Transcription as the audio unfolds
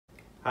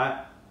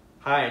Hi,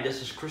 hi.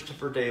 This is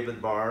Christopher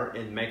David Barr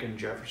in Megan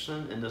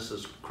Jefferson, and this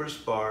is Chris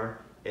Barr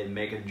in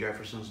Megan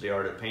Jefferson's The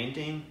Art of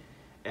Painting.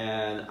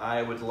 And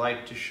I would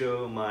like to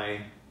show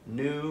my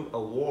new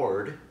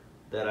award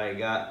that I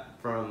got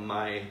from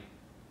my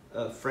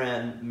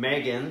friend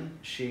Megan.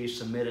 She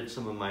submitted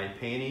some of my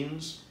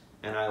paintings,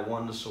 and I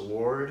won this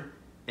award.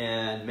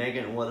 And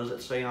Megan, what does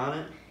it say on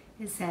it?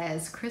 It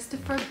says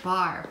Christopher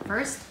Barr,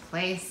 first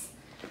place,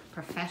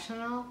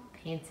 professional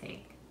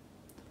painting.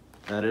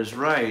 That is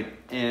right.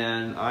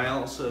 And I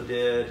also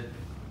did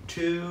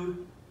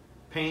 2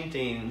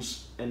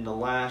 paintings in the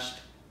last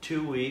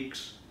 2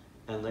 weeks,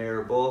 and they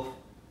are both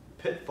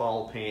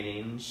Pitfall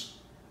paintings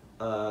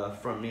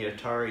from the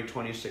Atari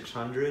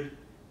 2600,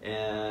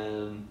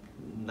 and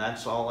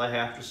that's all I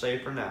have to say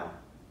for now.